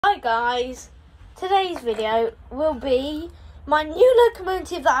Hi guys, today's video will be my new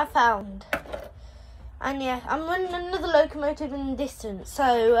locomotive that I found. And yeah, I'm running another locomotive in the distance,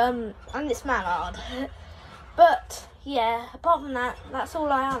 so and it's mallard. But yeah, apart from that, that's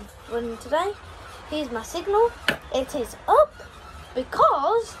all I have running today. Here's my signal. It is up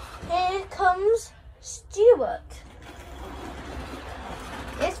because here comes Stuart.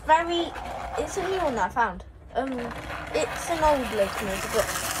 It's a new one that I found. It's an old locomotive,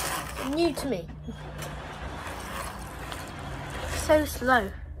 but new to me. So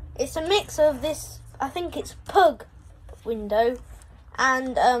slow. It's a mix of this, I think it's pug window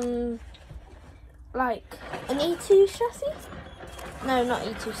and like an E2 chassis. No, not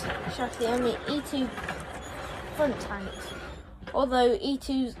E2 chassis. I mean E2 front tanks. Although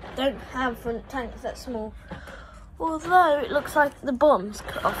E2s don't have front tanks that small. Although it looks like the bottom's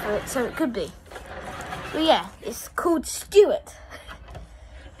cut off of it, so it could be. But yeah, it's called Stuart.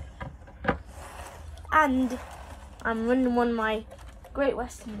 And I'm running one of my Great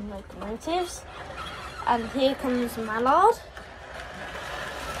Western locomotives. And here comes Mallard.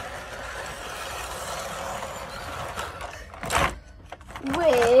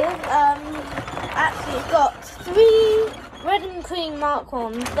 With, actually it's got 3 red and cream mark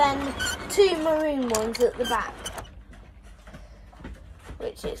ones, then 2 maroon ones at the back.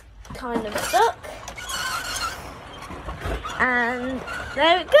 Which is kind of stuck. And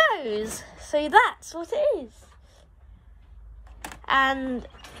there it goes. So that's what it is. And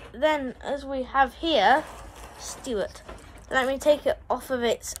then as we have here, Stuart. Let me take it off of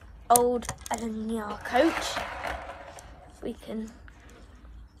its old L&R coach. We can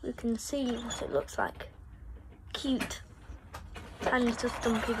see what it looks like. Cute. Tiny little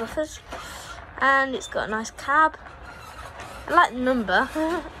stumpy buffers. And it's got a nice cab. I like the number.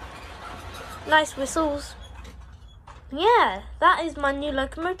 Nice whistles. Yeah, that is my new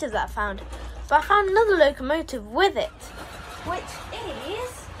locomotive that I found. But I found another locomotive with it, which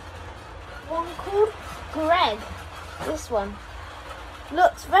is one called Greg. This one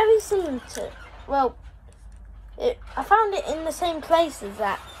looks very similar to, well, I found it in the same place as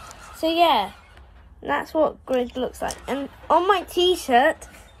that. So yeah, that's what Greg looks like. And on my t-shirt,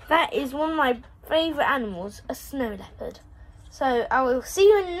 that is one of my favourite animals, a snow leopard. So I will see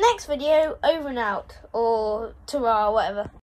you in the next video. Over and out, or ta-ra, whatever.